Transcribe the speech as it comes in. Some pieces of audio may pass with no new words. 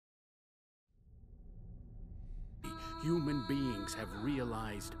Human beings have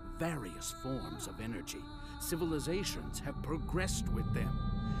realized various forms of energy. Civilizations have progressed with them.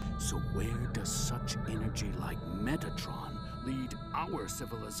 So where does such energy like Metatron lead our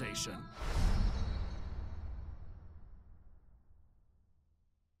civilization?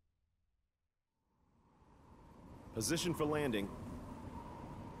 Position for landing.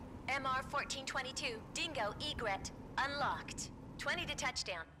 MR 1422, Dingo Egret, unlocked. 20 to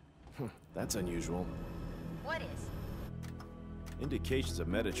touchdown. That's unusual. What is? Indications of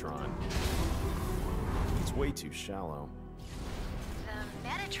Metatron. It's way too shallow. The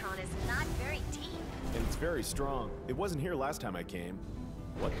Metatron is not very deep. And it's very strong. It wasn't here last time I came.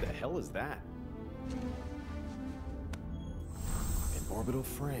 What the hell is that? An orbital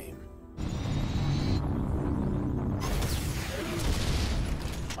frame.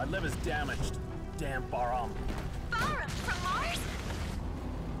 My liver's damaged. Damn Baram. Baram from Mars?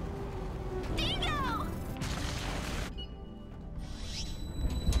 Dingo!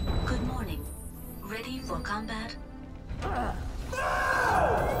 Good morning. Ready for combat?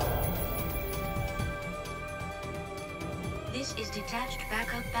 This is Detached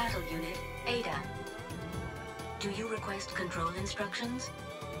Backup Battle Unit, Ada. Do you request control instructions?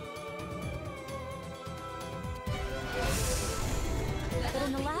 But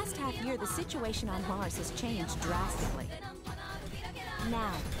in the last half year, the situation on Mars has changed drastically.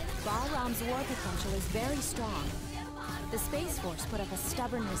 Now, Bahram's war potential is very strong. The Space Force put up a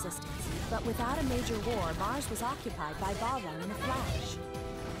stubborn resistance, but without a major war, Mars was occupied by Bahram in a flash.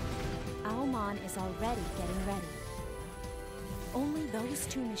 Alman is already getting ready. Only those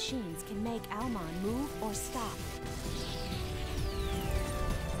two machines can make Alman move or stop.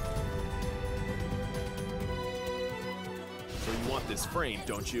 So you want this frame,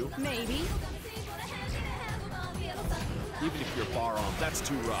 don't you? Maybe. Even if you're Baram, that's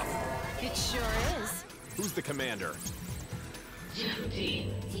too rough. It sure is. Who's the commander?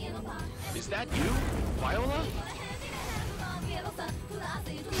 Is that you, Viola?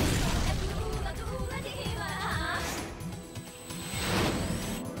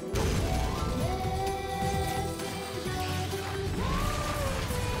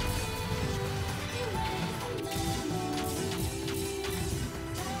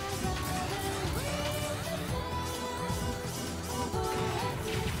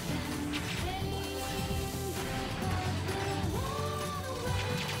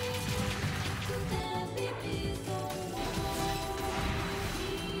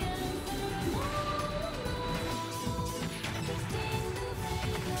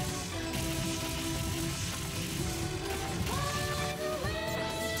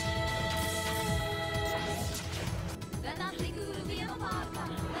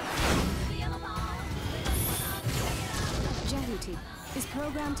 is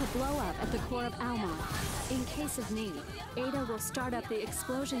programmed to blow up at the core of Alma. In case of need, Ada will start up the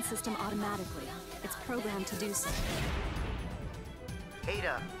explosion system automatically. It's programmed to do so.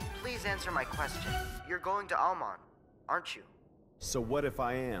 Ada, please answer my question. You're going to Alman, aren't you? So what if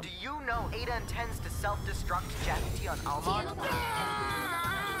I am? Do you know Ada intends to self-destruct Jackie on Alman?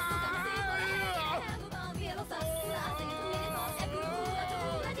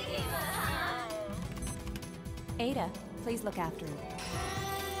 Ada, please look after him.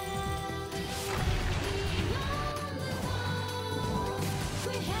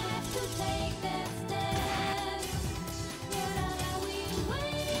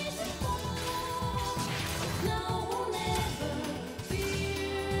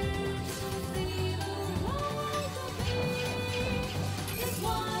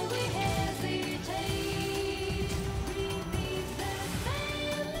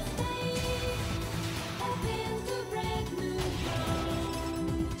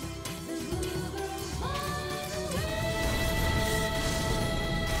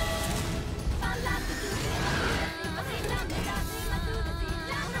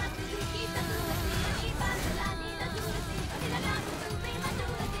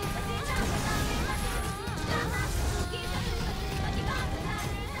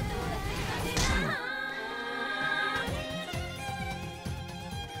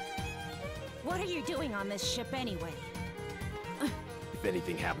 What are you doing on this ship anyway? If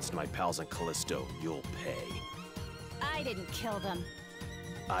anything happens to my pals on Callisto, you'll pay. I didn't kill them.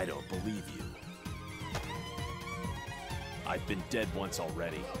 I don't believe you. I've been dead once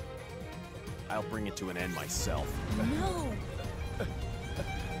already. I'll bring it to an end myself. No!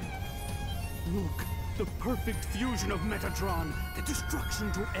 Look, the perfect fusion of Metatron, the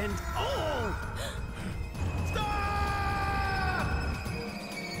destruction to end all!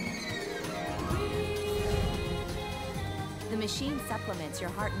 The machine supplements your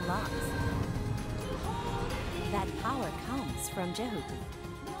heart and lungs. That power comes from Jehuti.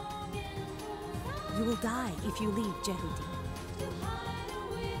 You will die if you leave Jehuti.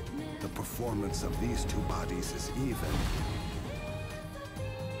 The performance of these two bodies is even.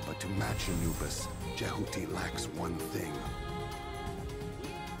 But to match Anubis, Jehuti lacks one thing.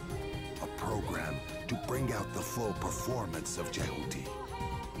 A program to bring out the full performance of Jehuti.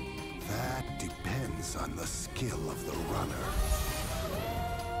 That depends on the skill of the runner.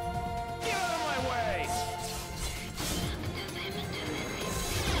 Get out of my way!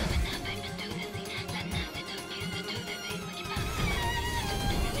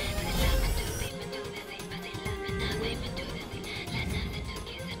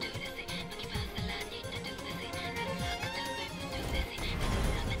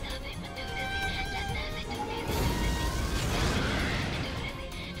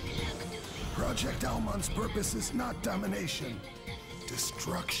 Project Almon's purpose is not domination,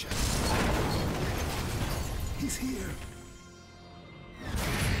 destruction. He's here.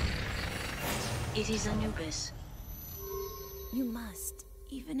 It is Anubis. You must,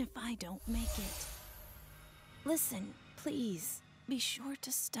 even if I don't make it. Listen, please, be sure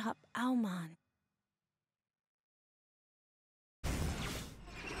to stop Almon.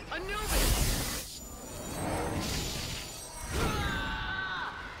 Anubis!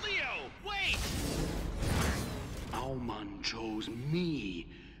 Ah! Leo, wait! Almon chose me.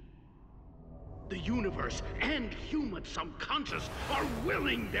 The universe and human subconscious are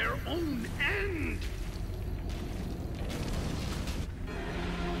willing their own end.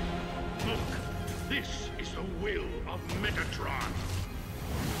 Look, this is the will of Metatron.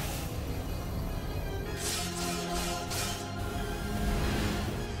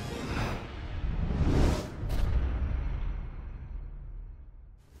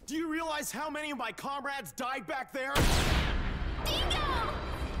 Do you realize how many of my comrades died back there? Dingo!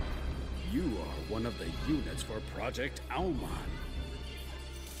 You are one of the units for Project Almon.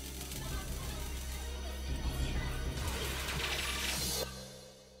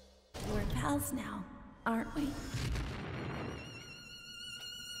 We're pals now, aren't we?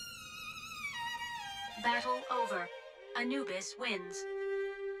 Battle over. Anubis wins.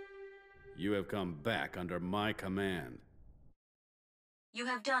 You have come back under my command. You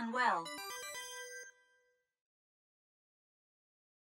have done well.